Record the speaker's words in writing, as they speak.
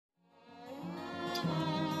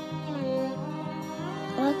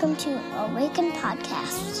welcome to Awaken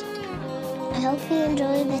Podcast. I hope you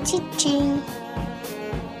enjoy the teaching.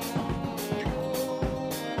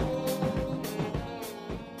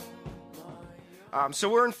 So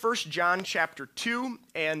we're in 1 John chapter 2,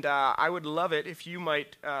 and I would love it if you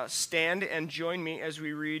might stand and join me as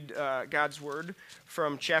we read God's Word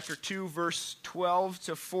from chapter 2, verse 12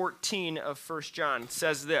 to 14 of 1 John. It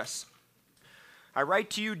says this: I write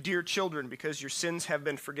to you, dear children, because your sins have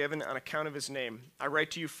been forgiven on account of his name. I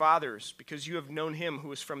write to you, fathers, because you have known him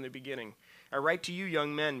who is from the beginning. I write to you,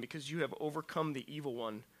 young men, because you have overcome the evil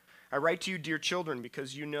one. I write to you, dear children,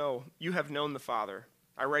 because you have known the Father.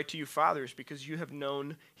 I write to you, fathers, because you have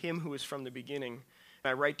known him who is from the beginning.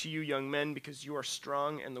 I write to you, young men, because you are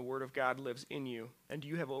strong and the word of God lives in you, and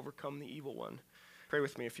you have overcome the evil one. Pray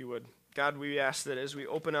with me if you would. God, we ask that as we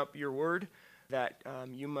open up your word, that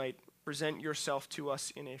you might present yourself to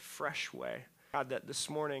us in a fresh way. God, that this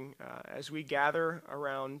morning, as we gather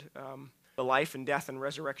around the life and death and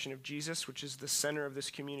resurrection of Jesus, which is the center of this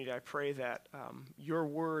community, I pray that your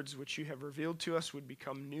words, which you have revealed to us, would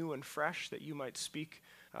become new and fresh, that you might speak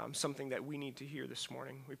something that we need to hear this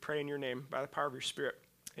morning. We pray in your name, by the power of your Spirit.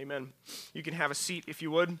 Amen. You can have a seat if you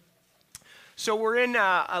would. So we're in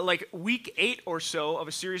like week 8 or so of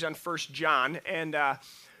a series on 1 John, and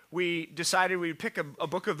we decided we'd pick a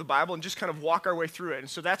book of the Bible and just kind of walk our way through it. And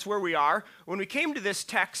so that's where we are. When we came to this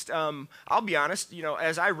text, I'll be honest,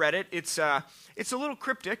 as I read it, it's a little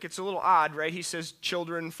cryptic. It's a little odd, right? He says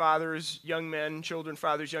children, fathers, young men, children,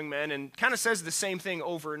 fathers, young men, and kind of says the same thing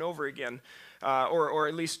over and over again, or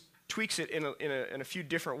at least tweaks it in a few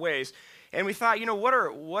different ways. And we thought,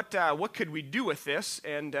 what could we do with this?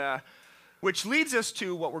 And which leads us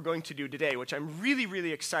to what we're going to do today, which I'm really,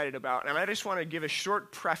 really excited about. And I just want to give a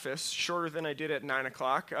short preface, shorter than I did at 9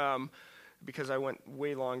 o'clock, because I went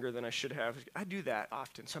way longer than I should have. I do that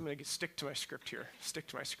often, so I'm going to stick to my script here,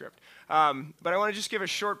 But I want to just give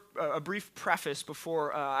a brief preface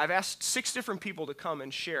before I've asked 6 different people to come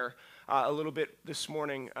and share a little bit this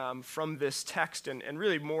morning from this text and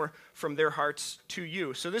really more from their hearts to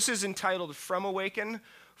you. So this is entitled From Awaken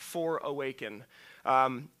for Awaken.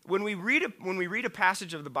 When we read a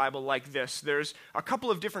passage of the Bible like this, there's a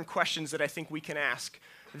couple of different questions that I think we can ask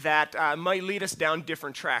that might lead us down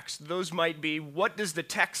different tracks. Those might be, what does the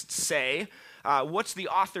text say? What's the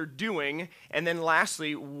author doing? And then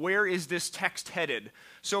lastly, where is this text headed?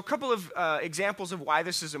 So a couple of examples of why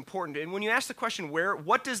this is important. And when you ask the question,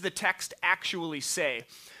 what does the text actually say?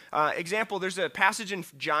 Example, there's a passage in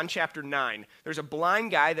John chapter 9. There's a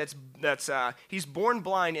blind guy he's born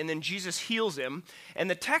blind, and then Jesus heals him. And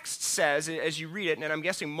the text says, as you read it, and I'm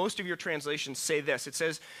guessing most of your translations say this, it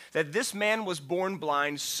says that this man was born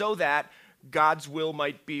blind so that God's will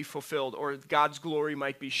might be fulfilled, or God's glory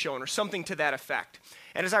might be shown, or something to that effect.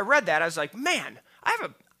 And as I read that, I was like, man, I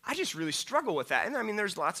just really struggle with that. And I mean,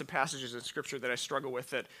 there's lots of passages in Scripture that I struggle with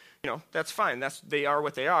that, that's fine. They are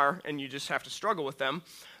what they are, and you just have to struggle with them.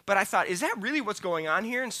 But I thought, is that really what's going on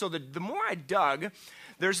here? And so the more I dug,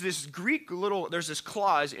 there's this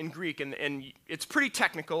clause in Greek, and it's pretty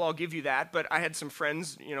technical, I'll give you that, but I had some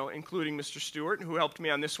friends, including Mr. Stewart, who helped me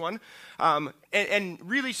on this one, and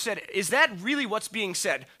really said, is that really what's being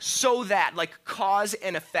said? So that, like cause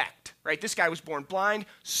and effect, right? This guy was born blind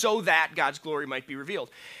so that God's glory might be revealed.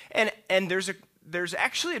 And there's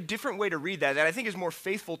actually a different way to read that I think is more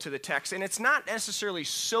faithful to the text, and it's not necessarily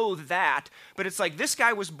so that, but it's like this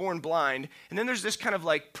guy was born blind, and then there's this kind of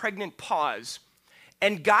like pregnant pause,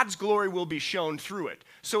 and God's glory will be shown through it.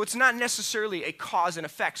 So it's not necessarily a cause and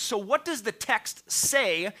effect. So what does the text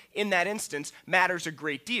say in that instance matters a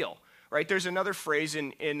great deal, right? There's another phrase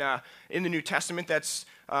in the New Testament that's,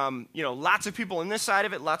 lots of people on this side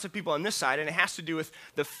of it, lots of people on this side, and it has to do with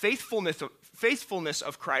the faithfulness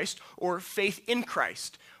of Christ, or faith in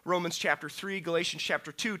Christ. Romans chapter 3, Galatians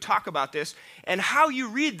chapter 2 talk about this, and how you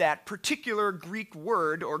read that particular Greek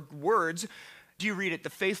word or words. Do you read it the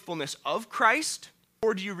faithfulness of Christ,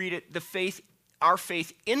 or do you read it our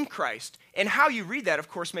faith in Christ? And how you read that, of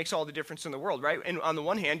course, makes all the difference in the world, right? And on the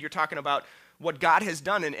one hand, you're talking about what God has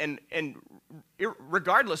done, and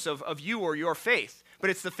regardless of you or your faith, but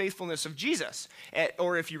it's the faithfulness of Jesus.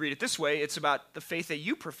 Or if you read it this way, it's about the faith that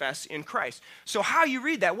you profess in Christ. So how you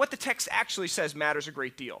read that, what the text actually says, matters a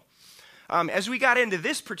great deal. As we got into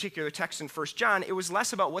this particular text in 1 John, it was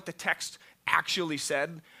less about what the text actually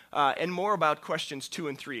said, and more about questions 2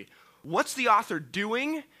 and 3. What's the author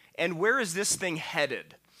doing, and where is this thing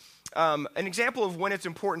headed? an example of when it's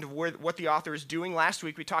important of what the author is doing. Last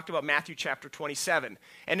week we talked about Matthew chapter 27.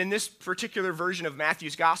 And in this particular version of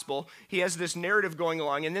Matthew's gospel, he has this narrative going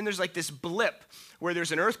along, and then there's like this blip where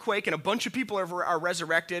there's an earthquake and a bunch of people are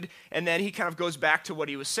resurrected, and then he kind of goes back to what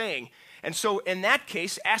he was saying. And so in that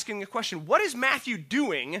case, asking the question, what is Matthew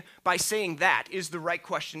doing by saying that, is the right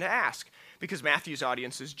question to ask. Because Matthew's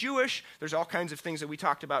audience is Jewish. There's all kinds of things that we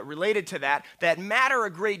talked about related to that matter a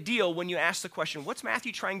great deal when you ask the question, what's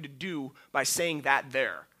Matthew trying to do by saying that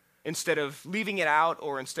there, instead of leaving it out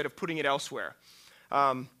or instead of putting it elsewhere?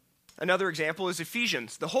 Another example is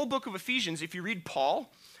Ephesians. The whole book of Ephesians, if you read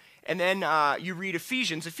Paul and then you read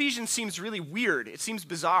Ephesians seems really weird. It seems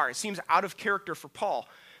bizarre. It seems out of character for Paul.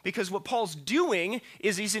 Because what Paul's doing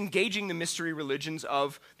is he's engaging the mystery religions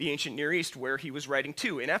of the ancient Near East, where he was writing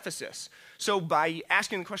to, in Ephesus. So by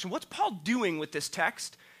asking the question, what's Paul doing with this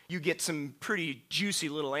text, you get some pretty juicy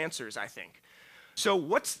little answers, I think. So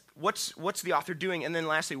what's the author doing? And then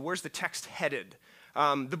lastly, where's the text headed?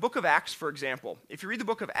 The book of Acts, for example. If you read the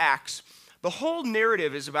book of Acts, the whole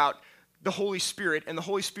narrative is about the Holy Spirit and the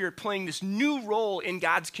Holy Spirit playing this new role in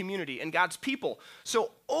God's community and God's people.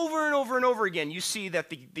 So over and over and over again, you see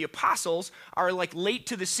that the apostles are like late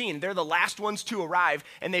to the scene. They're the last ones to arrive,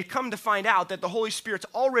 and they've come to find out that the Holy Spirit's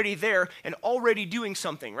already there and already doing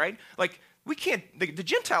something, right? Like, the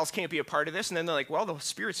Gentiles can't be a part of this. And then they're like, well, the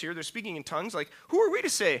Spirit's here. They're speaking in tongues. Like, who are we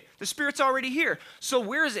to say? The Spirit's already here. So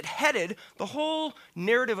where is it headed? The whole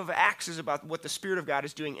narrative of Acts is about what the Spirit of God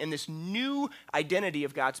is doing in this new identity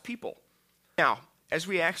of God's people. Now, as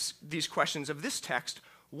we ask these questions of this text,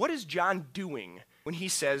 what is John doing when he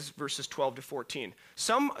says verses 12 to 14?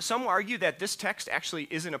 Some argue that this text actually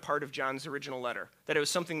isn't a part of John's original letter, that it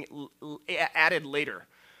was something added later,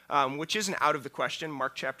 which isn't out of the question.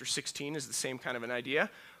 Mark chapter 16 is the same kind of an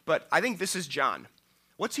idea, but I think this is John.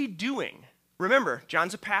 What's he doing? Remember,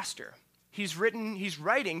 John's a pastor. He's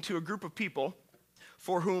writing to a group of people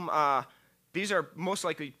for whom these are most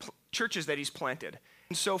likely churches that he's planted.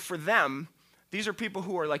 And so for them, these are people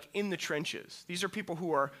who are like in the trenches. These are people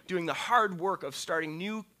who are doing the hard work of starting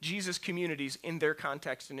new Jesus communities in their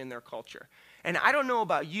context and in their culture. And I don't know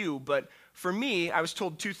about you, but for me, I was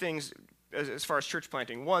told two things as far as church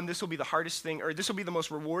planting. One, this will be the hardest thing, or this will be the most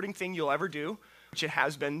rewarding thing you'll ever do, which it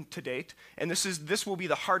has been to date. And this will be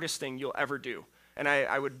the hardest thing you'll ever do. And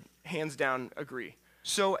I would hands down agree.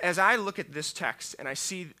 So as I look at this text and I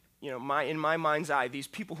see, in my mind's eye, these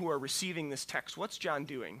people who are receiving this text, what's John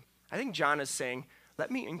doing? I think John is saying,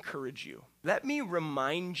 let me encourage you. Let me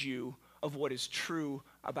remind you of what is true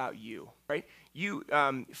about you, right? You,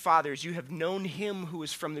 fathers, you have known him who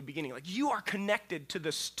is from the beginning. Like, you are connected to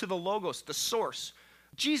the Logos, the source,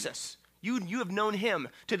 Jesus. You have known him.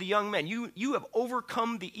 To the young men, you have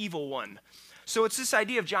overcome the evil one. So it's this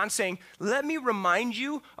idea of John saying, let me remind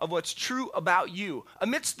you of what's true about you.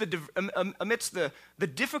 Amidst the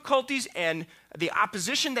difficulties and the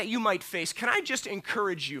opposition that you might face, can I just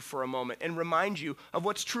encourage you for a moment and remind you of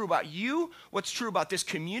what's true about you, what's true about this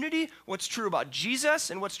community, what's true about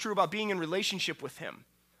Jesus, and what's true about being in relationship with him.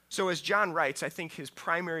 So as John writes, I think his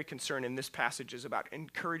primary concern in this passage is about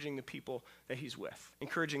encouraging the people that he's with,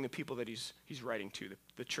 encouraging the people that he's writing to,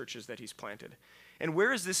 the churches that he's planted. And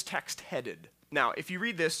where is this text headed? Now, if you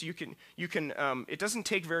read this, you can. It doesn't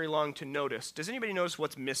take very long to notice. Does anybody notice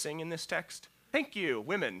what's missing in this text? Thank you,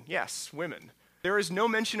 women. Yes, women. There is no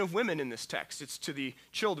mention of women in this text. It's to the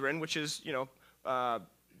children, which is,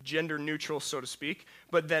 gender neutral, so to speak,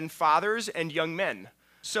 but then fathers and young men.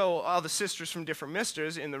 So all the sisters from different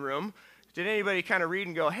misters in the room, did anybody kind of read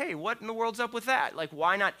and go, hey, what in the world's up with that? Like,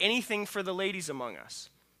 why not anything for the ladies among us?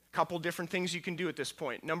 Couple different things you can do at this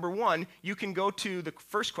point. Number one, you can go to the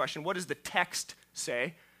first question, what does the text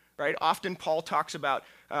say? Right? Often Paul talks about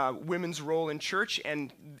women's role in church,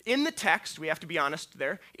 and in the text, we have to be honest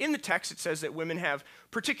there, in the text it says that women have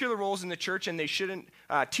particular roles in the church, and they shouldn't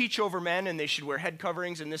teach over men, and they should wear head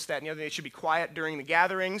coverings, and this, that, and the other. They should be quiet during the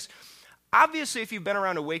gatherings. Obviously, if you've been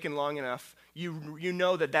around Awaken long enough, you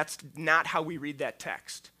know that that's not how we read that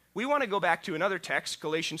text. We want to go back to another text,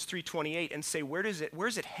 Galatians 3:28, and say, where's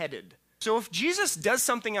it headed? So if Jesus does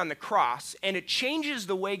something on the cross and it changes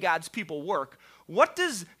the way God's people work, what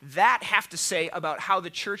does that have to say about how the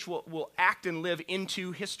church will act and live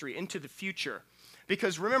into history, into the future?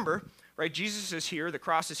 Because remember, right, Jesus is here, the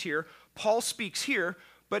cross is here, Paul speaks here,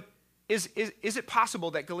 but is it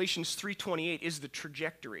possible that Galatians 3:28 is the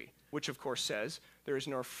trajectory, which of course says, there's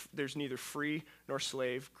neither free nor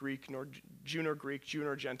slave, Greek nor Jew nor Greek, Jew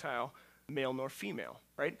nor Gentile, male nor female,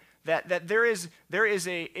 right? That there is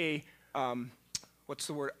a what's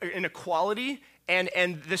the word? An equality,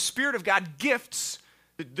 and the Spirit of God gifts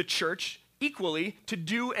the church equally to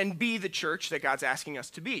do and be the church that God's asking us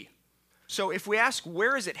to be. So if we ask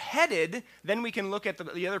where is it headed, then we can look at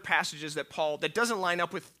the other passages that doesn't line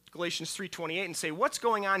up with Galatians 3:28 and say, what's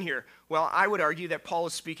going on here? Well, I would argue that Paul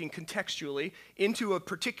is speaking contextually into a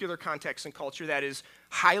particular context and culture that is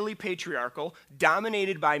highly patriarchal,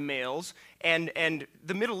 dominated by males, and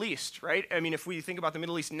the Middle East, right? I mean, if we think about the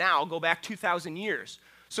Middle East now, go back 2,000 years.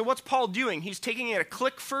 So what's Paul doing? He's taking it a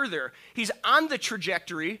click further. He's on the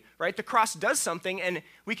trajectory, right? The cross does something, and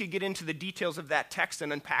we could get into the details of that text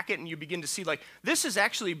and unpack it, and you begin to see, like, this is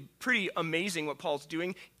actually pretty amazing what Paul's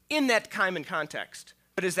doing in that time and context.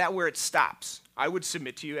 But is that where it stops? I would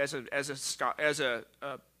submit to you as a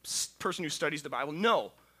person who studies the Bible,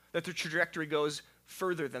 no, that the trajectory goes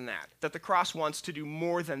further than that the cross wants to do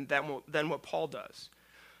more than what Paul does.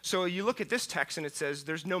 So you look at this text, and it says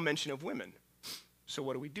there's no mention of women. So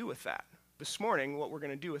what do we do with that? This morning, what we're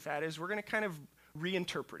going to do with that is we're going to kind of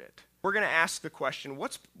reinterpret it. We're going to ask the question,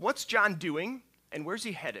 what's John doing, and where's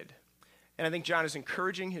he headed? And I think John is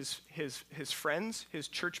encouraging his friends, his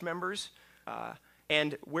church members,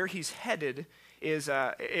 and where he's headed is,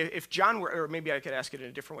 if John were, or maybe I could ask it in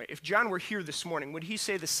a different way, if John were here this morning, would he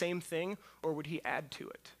say the same thing, or would he add to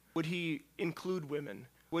it? Would he include women?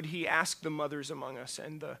 Would he ask the mothers among us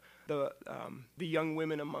and the young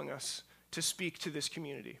women among us to speak to this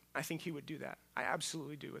community? I think he would do that. I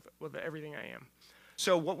absolutely do with everything I am.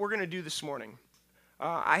 So what we're going to do this morning,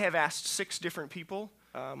 I have asked 6 different people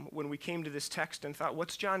when we came to this text and thought,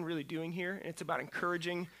 what's John really doing here? And it's about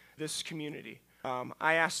encouraging this community.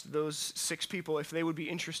 I asked those 6 people if they would be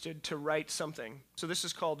interested to write something. So this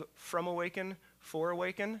is called From Awaken, For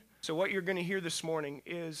Awaken. So what you're going to hear this morning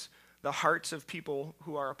is the hearts of people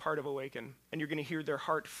who are a part of Awaken. And you're going to hear their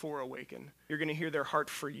heart for Awaken. You're going to hear their heart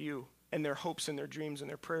for you, and their hopes and their dreams and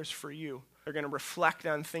their prayers for you. They're going to reflect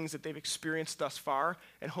on things that they've experienced thus far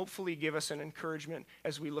and hopefully give us an encouragement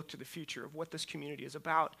as we look to the future of what this community is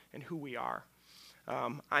about and who we are.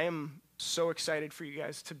 I am so excited for you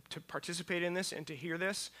guys to participate in this and to hear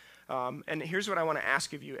this. And here's what I want to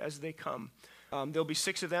ask of you as they come. There'll be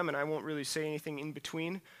 6 of them, and I won't really say anything in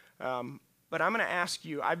between. But I'm going to ask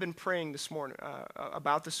you, I've been praying this morning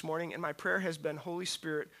about this morning, and my prayer has been, Holy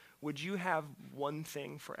Spirit, would you have one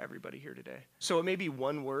thing for everybody here today? So it may be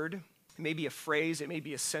one word, it may be a phrase, it may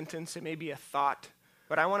be a sentence, it may be a thought,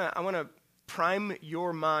 but I want to prime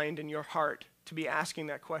your mind and your heart to be asking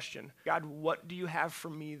that question. God, what do you have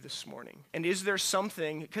for me this morning? And is there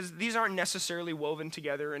something, because these aren't necessarily woven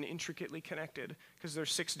together and intricately connected, because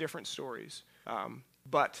there's 6 different stories,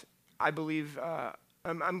 but I believe,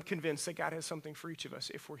 I'm convinced that God has something for each of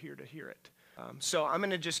us if we're here to hear it. So I'm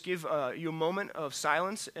going to just give you a moment of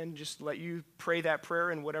silence and just let you pray that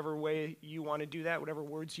prayer in whatever way you want to do that, whatever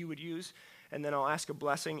words you would use, and then I'll ask a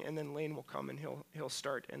blessing, and then Lane will come and he'll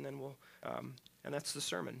start, and then and that's the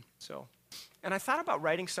sermon. So, and I thought about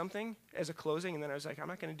writing something as a closing, and then I was like, I'm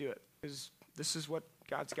not going to do it because this is what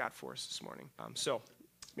God's got for us this morning. So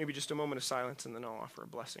maybe just a moment of silence, and then I'll offer a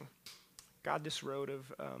blessing. God, this road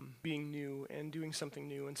of being new and doing something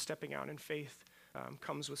new and stepping out in faith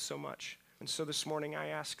comes with so much. And so this morning I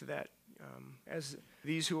ask that as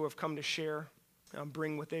these who have come to share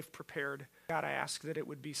bring what they've prepared, God, I ask that it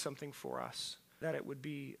would be something for us, that it would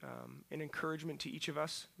be an encouragement to each of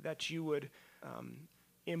us, that you would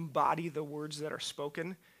embody the words that are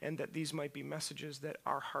spoken, and that these might be messages that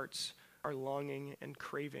our hearts are longing and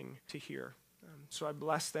craving to hear. So I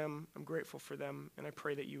bless them, I'm grateful for them, and I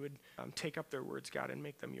pray that you would take up their words, God, and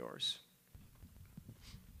make them yours.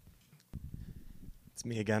 It's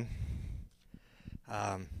me again.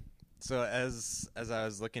 So as I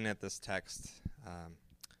was looking at this text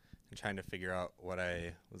and trying to figure out what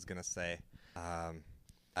I was going to say,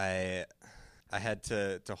 I had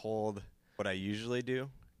to hold what I usually do,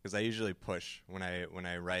 because I usually push when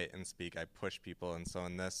I write and speak. I push people, and so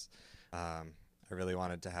in this, I really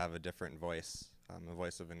wanted to have a different voice, a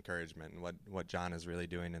voice of encouragement, and what John is really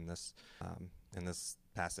doing in this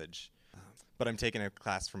passage. But I'm taking a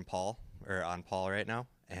class from Paul, or on Paul right now,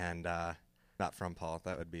 and not from Paul.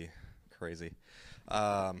 That would be crazy.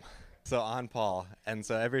 So on Paul, and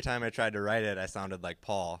so every time I tried to write it, I sounded like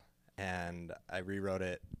Paul, and I rewrote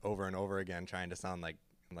it over and over again, trying to sound like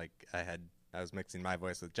I was mixing my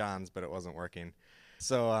voice with John's, but it wasn't working.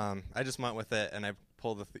 So I just went with it, and I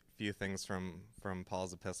pulled a few things from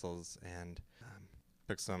Paul's epistles and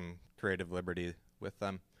took some creative liberty with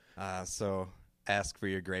them. So I ask for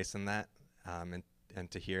your grace in that,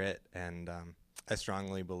 and to hear it, and I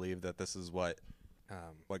strongly believe that this is what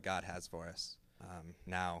God has for us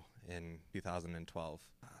now in 2012.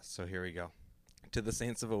 So here we go. To the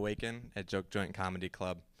saints of Awaken at Joke Joint Comedy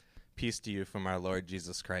Club, peace to you from our Lord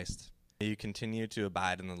Jesus Christ. May you continue to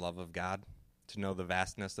abide in the love of God, to know the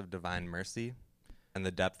vastness of divine mercy and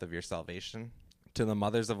the depth of your salvation. To the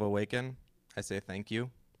mothers of Awaken, I say thank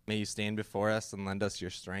you. May you stand before us and lend us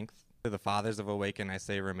your strength. To the fathers of Awaken, I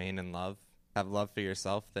say remain in love. Have love for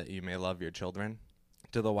yourself that you may love your children.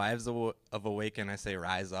 To the wives of Awaken, I say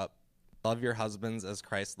rise up. Love your husbands as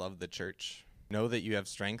Christ loved the church. Know that you have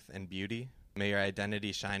strength and beauty. May your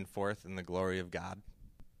identity shine forth in the glory of God.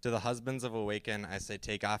 To the husbands of Awaken, I say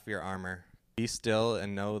take off your armor. Be still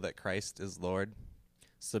and know that Christ is Lord.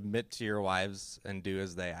 Submit to your wives and do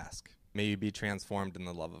as they ask. May you be transformed in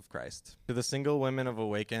the love of Christ. To the single women of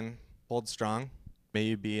Awaken, hold strong. May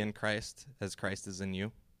you be in Christ as Christ is in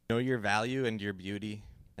you. Know your value and your beauty,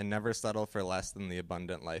 and never settle for less than the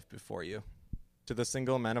abundant life before you. To the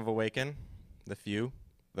single men of Awaken, the few,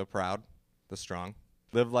 the proud, the strong,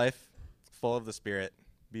 live life full of the Spirit,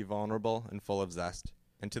 be vulnerable and full of zest.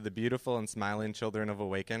 And to the beautiful and smiling children of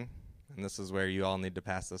Awaken, and this is where you all need to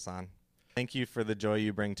pass this on, thank you for the joy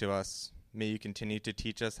you bring to us. May you continue to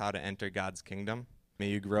teach us how to enter God's kingdom. May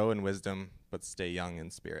you grow in wisdom, but stay young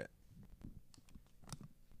in spirit.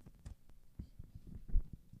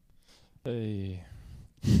 Hey,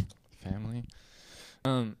 family.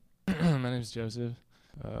 My name's Joseph.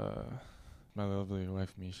 My lovely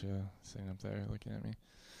wife Misha sitting up there looking at me.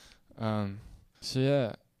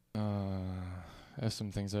 I have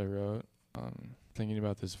some things I wrote, thinking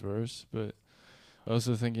about this verse, but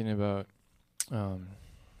also thinking about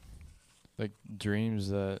like dreams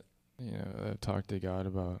that I've talked to God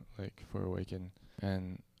about, like for Awaken,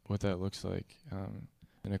 and what that looks like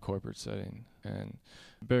in a corporate setting. And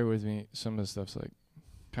bear with me, some of the stuff's like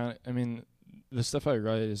the stuff I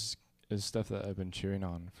write is stuff that I've been chewing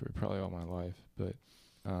on for probably all my life, but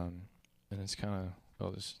and it's kind of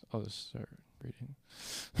I'll just start reading.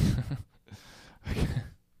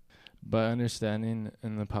 By understanding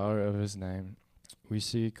in the power of his name, we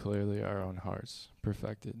see clearly our own hearts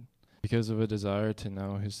perfected, because of a desire to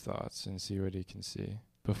know his thoughts and see what he can see.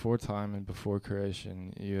 Before time and before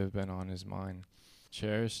creation, you have been on his mind,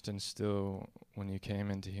 cherished and still when you came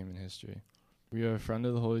into human history. We are a friend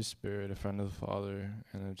of the Holy Spirit, a friend of the Father,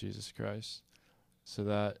 and of Jesus Christ, so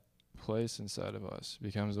that place inside of us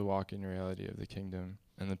becomes a walking reality of the kingdom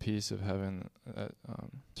and the peace of heaven that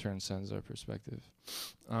transcends our perspective.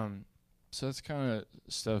 So that's kind of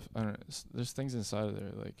stuff. I don't know, there's things inside of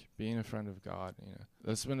there, like being a friend of God.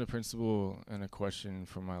 That's been a principle and a question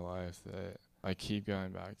for my life that I keep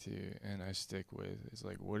going back to and I stick with. It's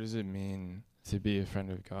like, what does it mean to be a friend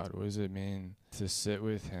of God? What does it mean to sit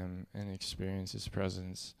with him and experience his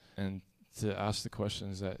presence and to ask the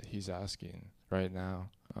questions that he's asking right now?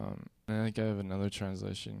 And I think I have another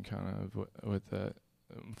translation kind of with that,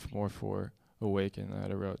 more for Awaken,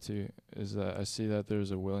 that I wrote too, is that I see that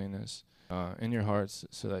there's a willingness in your hearts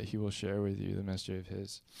so that he will share with you the mystery of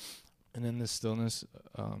his. And in the stillness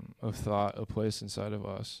of thought, a place inside of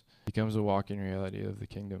us becomes a walking reality of the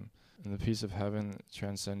kingdom and the peace of heaven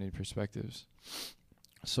transcending perspectives.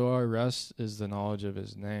 So our rest is the knowledge of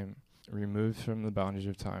his name, removed from the boundaries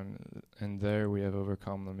of time, and there we have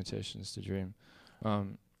overcome limitations to dream.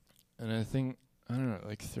 And I think, I don't know,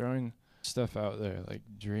 like throwing stuff out there, like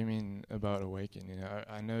dreaming about Awaken.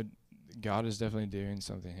 I know God is definitely doing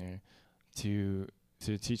something here to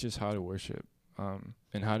teach us how to worship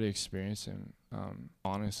and how to experience him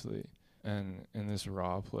honestly, and in this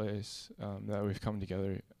raw place that we've come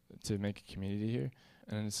together to make a community here.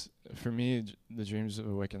 And it's, for me, the dreams of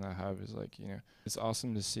Awaken that I have is like, it's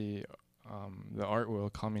awesome to see the art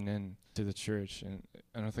world coming in to the church, and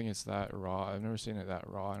I don't think it's that raw. I've never seen it that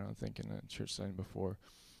raw, I don't think, in a church setting before,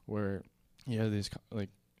 where you have these like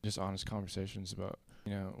just honest conversations about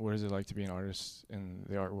what is it like to be an artist in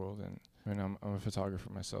the art world. And I'm a photographer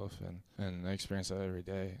myself, and I experience that every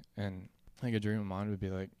day. And like a dream of mine would be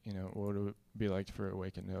like, what would it be like for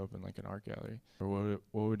Awaken to open like an art gallery, or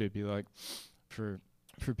what would it be like for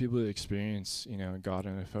people to experience God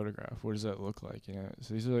in a photograph? What does that look like?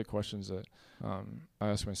 So these are the questions that I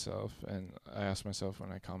ask myself, and I ask myself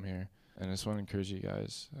when I come here. And I just want to encourage you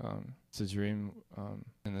guys to dream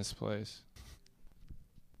in this place.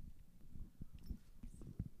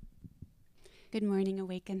 Good morning,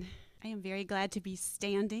 Awaken. I am very glad to be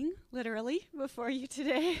standing, literally, before you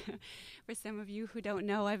today. For some of you who don't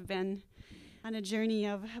know, I've been on a journey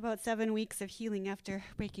of about 7 weeks of healing after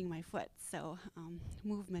breaking my foot. So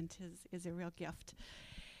movement is a real gift.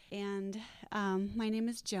 And my name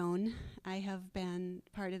is Joan. I have been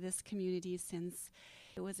part of this community since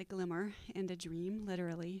it was a glimmer and a dream,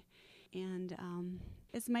 literally. And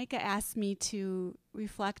as Micah asked me to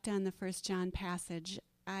reflect on the 1 John passage,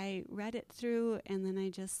 I read it through, and then I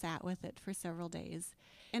just sat with it for several days.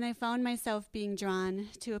 And I found myself being drawn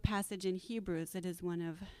to a passage in Hebrews that is one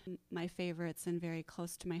of my favorites and very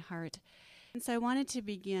close to my heart. And so I wanted to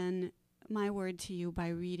begin my word to you by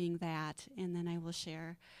reading that, and then I will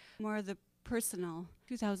share more of the personal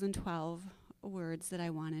 2012 words that I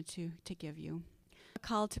wanted to give you. A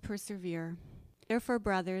call to persevere. Therefore,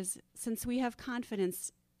 brothers, since we have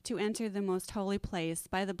confidence to enter the most holy place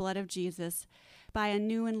by the blood of Jesus, by a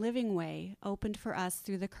new and living way opened for us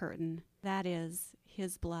through the curtain, that is,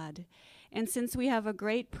 his blood. And since we have a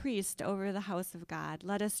great priest over the house of God,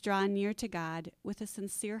 let us draw near to God with a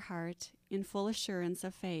sincere heart, in full assurance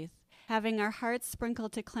of faith, having our hearts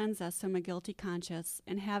sprinkled to cleanse us from a guilty conscience,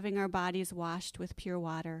 and having our bodies washed with pure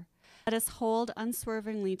water. Let us hold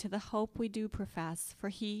unswervingly to the hope we do profess, for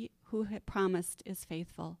he who had promised is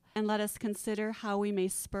faithful. And let us consider how we may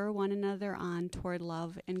spur one another on toward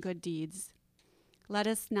love and good deeds. Let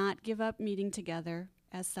us not give up meeting together,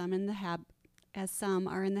 as some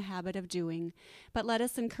are in the habit of doing, but let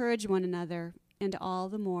us encourage one another, and all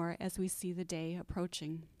the more as we see the day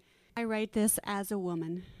approaching. I write this as a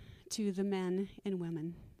woman to the men and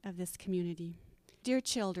women of this community. Dear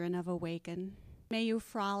children of Awaken, may you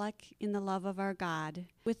frolic in the love of our God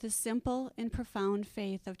with the simple and profound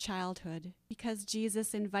faith of childhood, because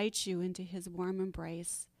Jesus invites you into his warm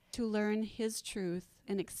embrace to learn his truth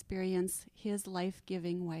and experience his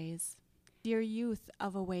life-giving ways. Dear youth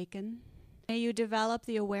of Awaken, may you develop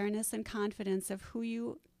the awareness and confidence of who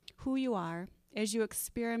you are as you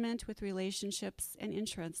experiment with relationships and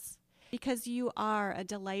interests, because you are a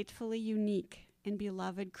delightfully unique and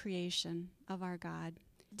beloved creation of our God.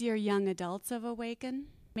 Dear young adults of Awaken,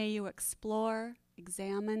 may you explore,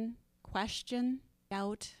 examine, question,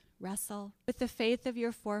 doubt, wrestle with the faith of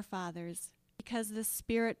your forefathers, because the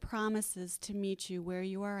Spirit promises to meet you where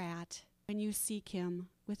you are at when you seek him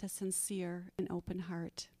with a sincere and open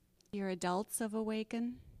heart. Dear adults of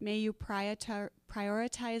Awaken, may you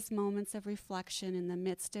prioritize moments of reflection in the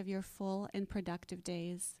midst of your full and productive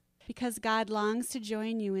days, because God longs to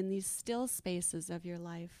join you in these still spaces of your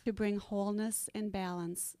life to bring wholeness and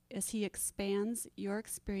balance as he expands your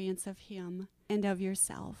experience of him and of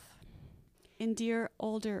yourself. And dear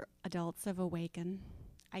older adults of Awaken,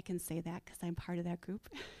 I can say that because I'm part of that group,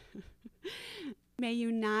 may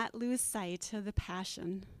you not lose sight of the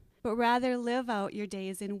passion, but rather live out your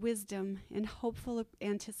days in wisdom and hopeful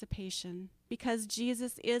anticipation, because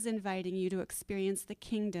Jesus is inviting you to experience the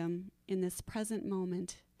kingdom in this present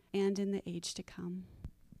moment and in the age to come.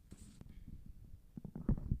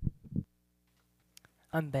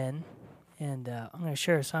 I'm Ben, and I'm going to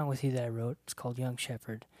share a song with you that I wrote. It's called Young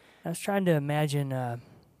Shepherd. I was trying to imagine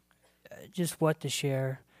just what to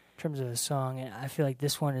share in terms of a song, and I feel like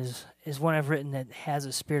this one is one I've written that has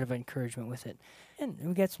a spirit of encouragement with it. And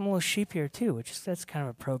we got some little sheep here too, that's kind of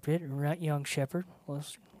appropriate. Young shepherd, little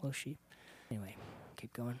sheep. Anyway,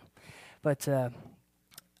 keep going. But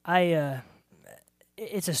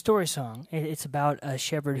it's a story song. It's about a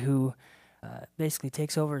shepherd who basically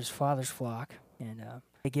takes over his father's flock, and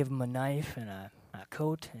they give him a knife and a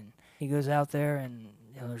coat, and he goes out there, and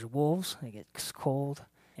there's wolves. It gets cold,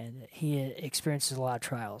 and he experiences a lot of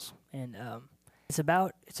trials. And it's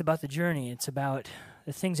about the journey. It's about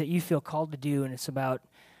the things that you feel called to do, and it's about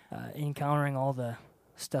encountering all the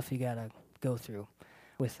stuff you got to go through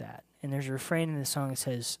with that. And there's a refrain in the song that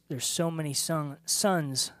says, "There's so many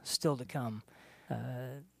suns still to come."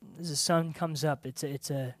 As the sun comes up, it's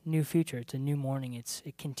a new future. It's a new morning.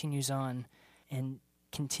 It continues on and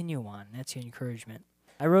continue on. That's the encouragement.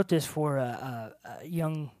 I wrote this for a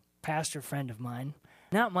young pastor friend of mine,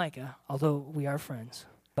 not Micah, although we are friends.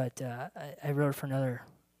 But I wrote it for another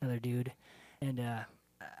dude, and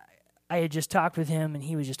I had just talked with him, and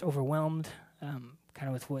he was just overwhelmed, kind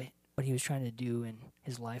of with what he was trying to do in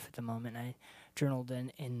his life at the moment. I journaled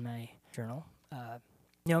in my journal.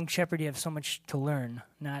 Young shepherd, you have so much to learn,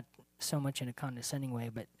 not so much in a condescending way,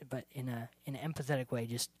 but in an empathetic way,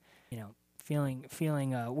 just feeling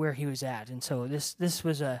where he was at. And so this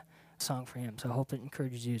was a song for him. So I hope it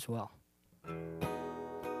encourages you as well.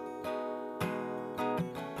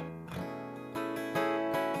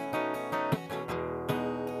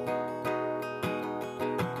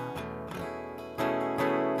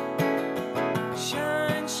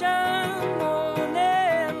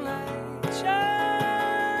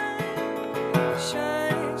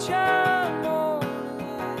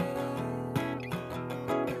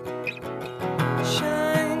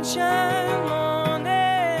 Shine,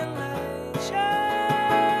 morning light, shine.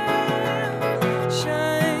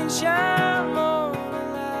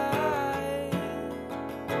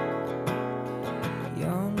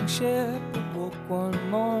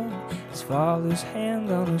 Father's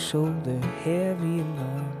hand on her shoulder, heavy and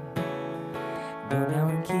numb. Go now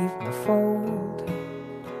and keep my fold.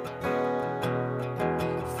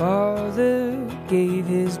 Father gave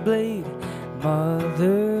his blade,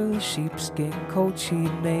 Mother the sheepskin coat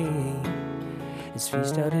she'd made. His feet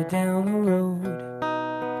started down the road,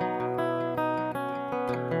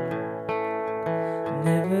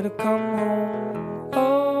 never to come home.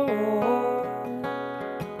 Oh,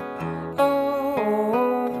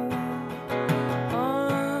 oh,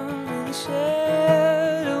 under the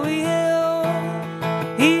shadowy hill,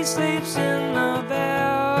 he sleeps in the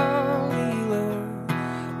valley low,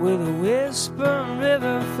 where the whispering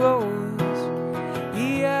river flows.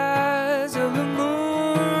 The eyes of the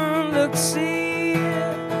moon look see.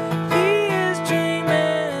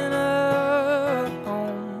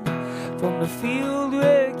 The field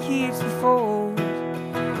where it keeps the fold.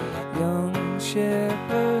 Young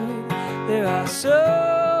shepherd, there are so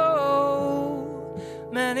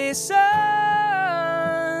many sons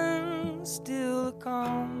still to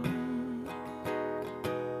come.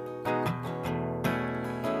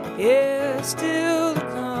 Yeah, still to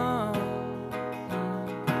come.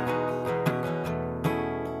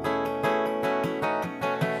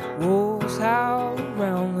 Wolves howl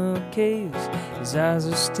around the caves. His eyes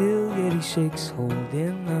are still, yet he shakes hold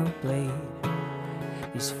in the blade.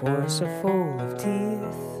 His forests are full of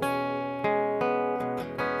teeth.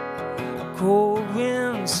 A cold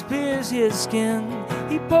wind spears his skin.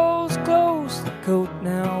 He pulls close, the coat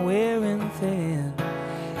now wearing thin.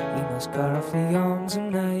 He must cut off the arms of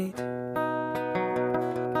night.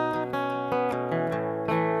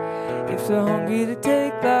 If they're hungry to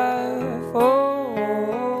take life, oh,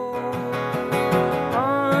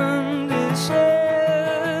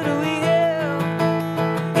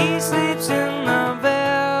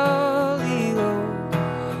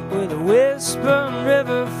 whispering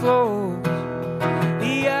river flows.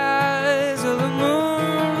 The eyes of the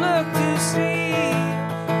moon look to see.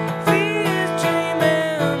 Feet is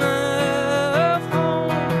dreaming of home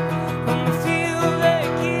from the field that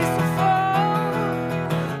keeps the fall.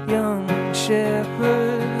 Young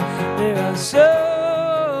shepherd, there are so.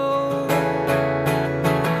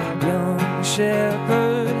 Young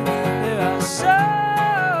shepherd, there are so.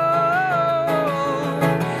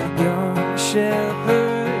 Young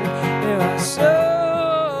shepherd, so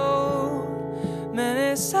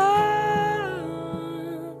many sons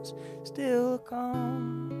still come.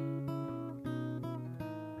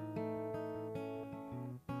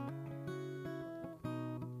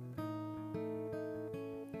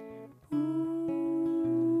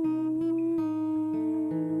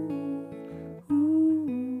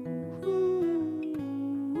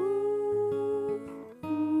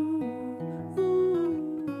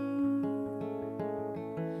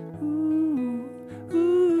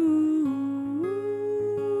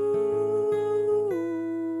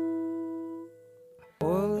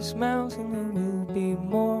 This mountain there will be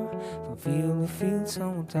more. From field to field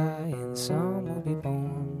some will die and some will be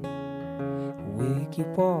born. We keep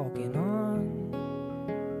walking on.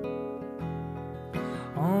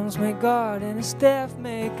 Arms may guard and a staff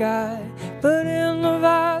may guide, but in the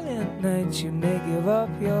violent night you may give up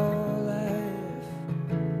your life.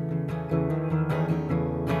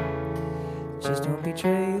 Just don't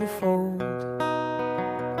betray the fold.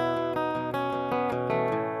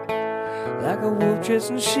 Like a wolf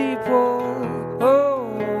chasing sheep, oh, oh,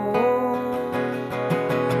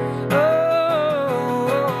 oh, oh.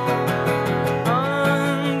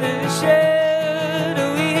 Under the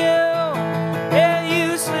shadowy hill, yeah,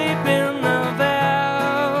 you sleep in the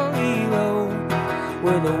valley low,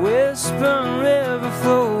 where the whispering river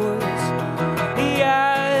flows. The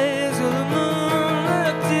eyes of the moon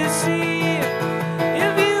look to see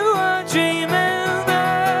if you are dreaming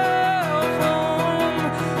of home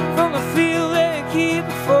from the field that keep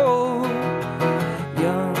it full.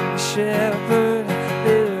 Young shepherd,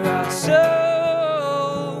 there are so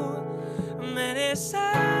many sounds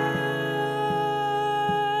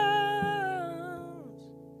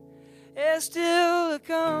and still to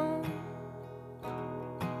come.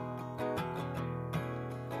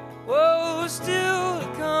 Oh, still to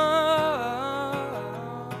come.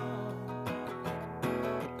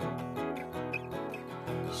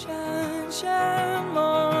 Shine, shine,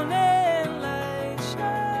 morning light,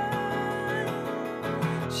 shine,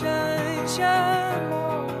 shine, shine,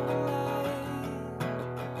 morning light,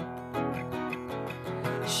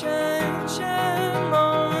 shine, shine,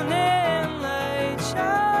 morning light,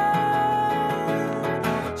 shine,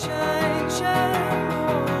 shine, shine,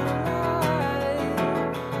 morning light,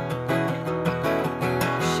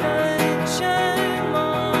 shine, shine,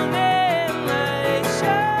 morning light,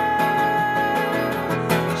 shine.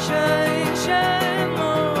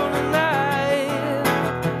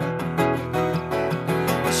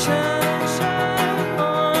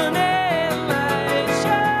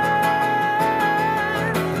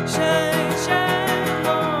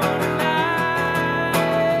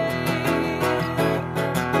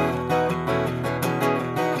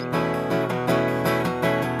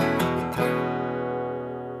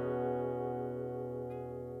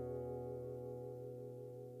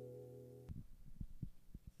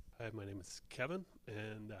 Hi, my name is Kevin,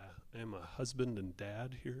 and I am a husband and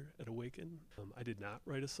dad here at Awaken. I did not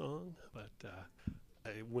write a song, but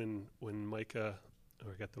when Micah,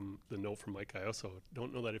 or I got the note from Micah, I also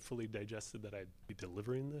don't know that I fully digested that I'd be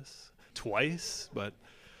delivering this twice, but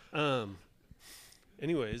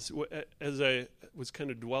anyways, as I was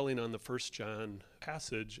kind of dwelling on the 1 John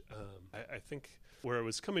passage, I think where I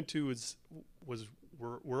was coming to was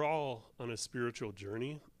we're all on a spiritual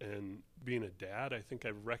journey, and being a dad, I think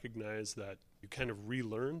I've recognized that you kind of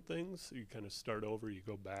relearn things. You kind of start over. You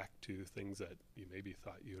go back to things that you maybe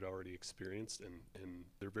thought you had already experienced, and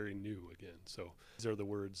they're very new again. So these are the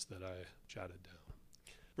words that I jotted down.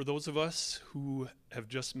 For those of us who have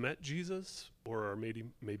just met Jesus or are maybe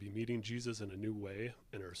meeting Jesus in a new way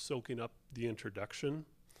and are soaking up the introduction,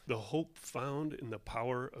 the hope found in the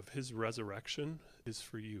power of his resurrection is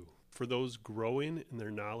for you. For those growing in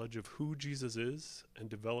their knowledge of who Jesus is and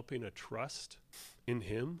developing a trust in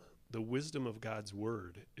him, the wisdom of God's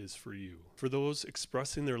word is for you. For those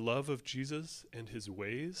expressing their love of Jesus and his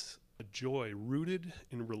ways, a joy rooted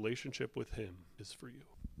in relationship with him is for you.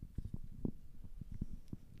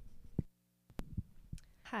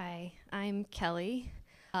 Hi, I'm Kelly.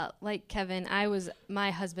 Like Kevin, my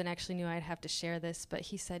husband actually knew I'd have to share this, but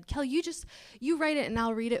he said, Kelly, you write it and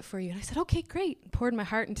I'll read it for you. And I said, okay, great. Poured my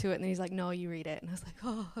heart into it. And then he's like, no, you read it. And I was like,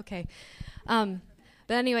 oh, okay. But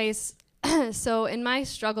anyways, so in my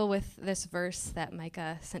struggle with this verse that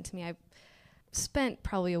Micah sent to me, I spent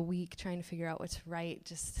probably a week trying to figure out what to write,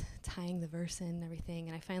 just tying the verse in and everything.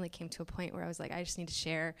 And I finally came to a point where I was like, I just need to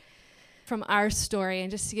share from our story. And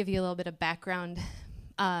just to give you a little bit of background,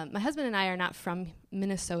 my husband and I are not from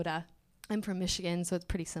Minnesota. I'm from Michigan, so it's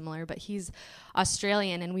pretty similar, but he's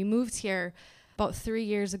Australian, and we moved here about 3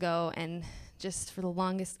 years ago, and just for the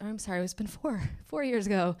longest, it's been 4 years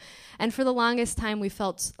ago, and for the longest time we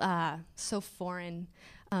felt so foreign,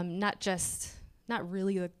 not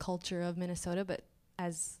really the culture of Minnesota, but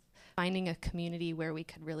as finding a community where we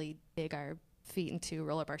could really dig our feet into,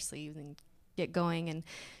 roll up our sleeves, and get going, and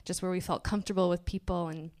just where we felt comfortable with people.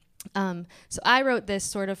 And so I wrote this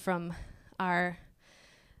sort of from our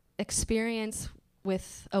experience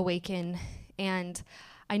with Awaken, and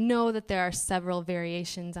I know that there are several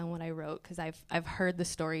variations on what I wrote because I've heard the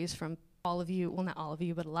stories from all of you, well, not all of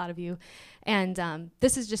you, but a lot of you, and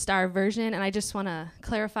this is just our version. And I just want to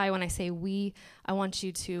clarify, when I say we, I want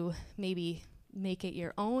you to maybe make it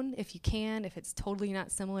your own if you can. If it's totally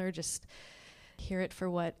not similar, just hear it for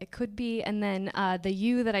what it could be. And then the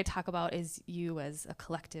you that I talk about is you as a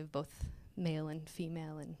collective, both male and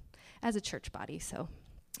female, and as a church body. So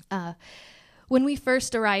when we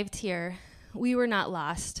first arrived here, we were not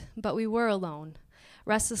lost, but we were alone,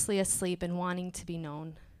 restlessly asleep and wanting to be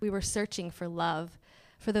known. We were searching for love,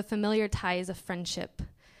 for the familiar ties of friendship,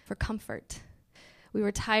 for comfort. We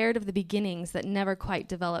were tired of the beginnings that never quite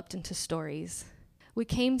developed into stories. We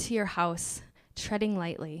came to your house, treading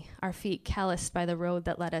lightly, our feet calloused by the road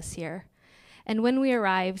that led us here. And when we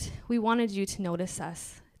arrived, we wanted you to notice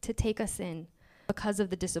us, to take us in, because of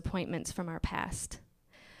the disappointments from our past.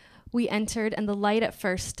 We entered, and the light at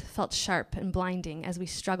first felt sharp and blinding as we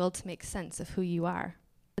struggled to make sense of who you are.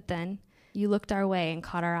 But then, you looked our way and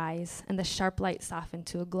caught our eyes, and the sharp light softened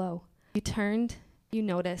to a glow. You turned, you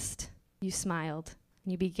noticed, you smiled,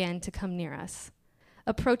 and you began to come near us.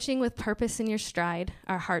 Approaching with purpose in your stride,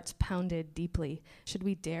 our hearts pounded deeply. Should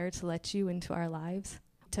we dare to let you into our lives?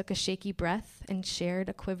 Took a shaky breath and shared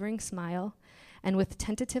a quivering smile, and with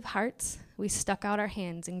tentative hearts, we stuck out our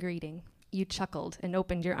hands in greeting. You chuckled and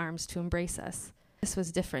opened your arms to embrace us. This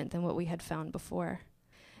was different than what we had found before.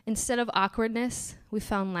 Instead of awkwardness, we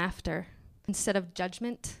found laughter. Instead of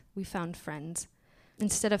judgment, we found friends.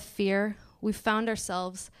 Instead of fear, we found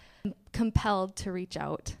ourselves compelled to reach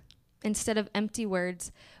out. Instead of empty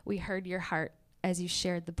words, we heard your heart as you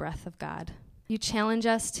shared the breath of God. You challenge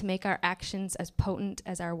us to make our actions as potent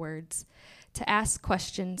as our words, to ask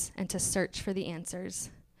questions and to search for the answers,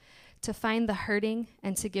 to find the hurting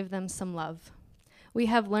and to give them some love. We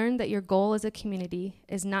have learned that your goal as a community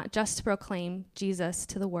is not just to proclaim Jesus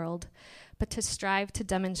to the world, but to strive to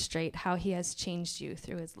demonstrate how he has changed you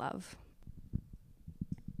through his love.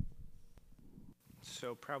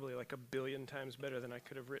 So probably like 1 billion times better than I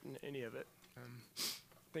could have written any of it.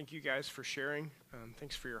 Thank you guys for sharing.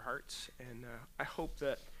 Thanks for your hearts. And I hope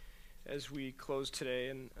that as we close today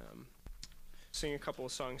and sing a couple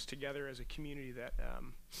of songs together as a community that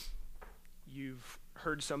you've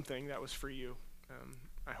heard something that was for you.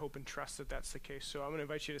 I hope and trust that that's the case. So I'm going to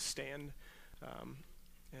invite you to stand,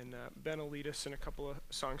 and Ben will lead us in a couple of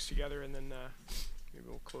songs together, and then maybe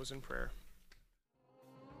we'll close in prayer.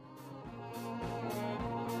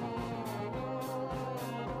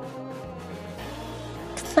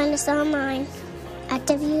 find us online at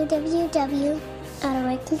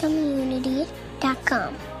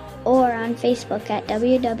www.awakencommunity.com or on Facebook at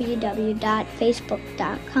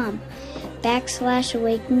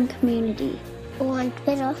www.facebook.com/awakencommunity or on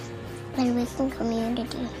Twitter at Awaken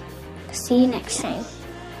Community. See you next time.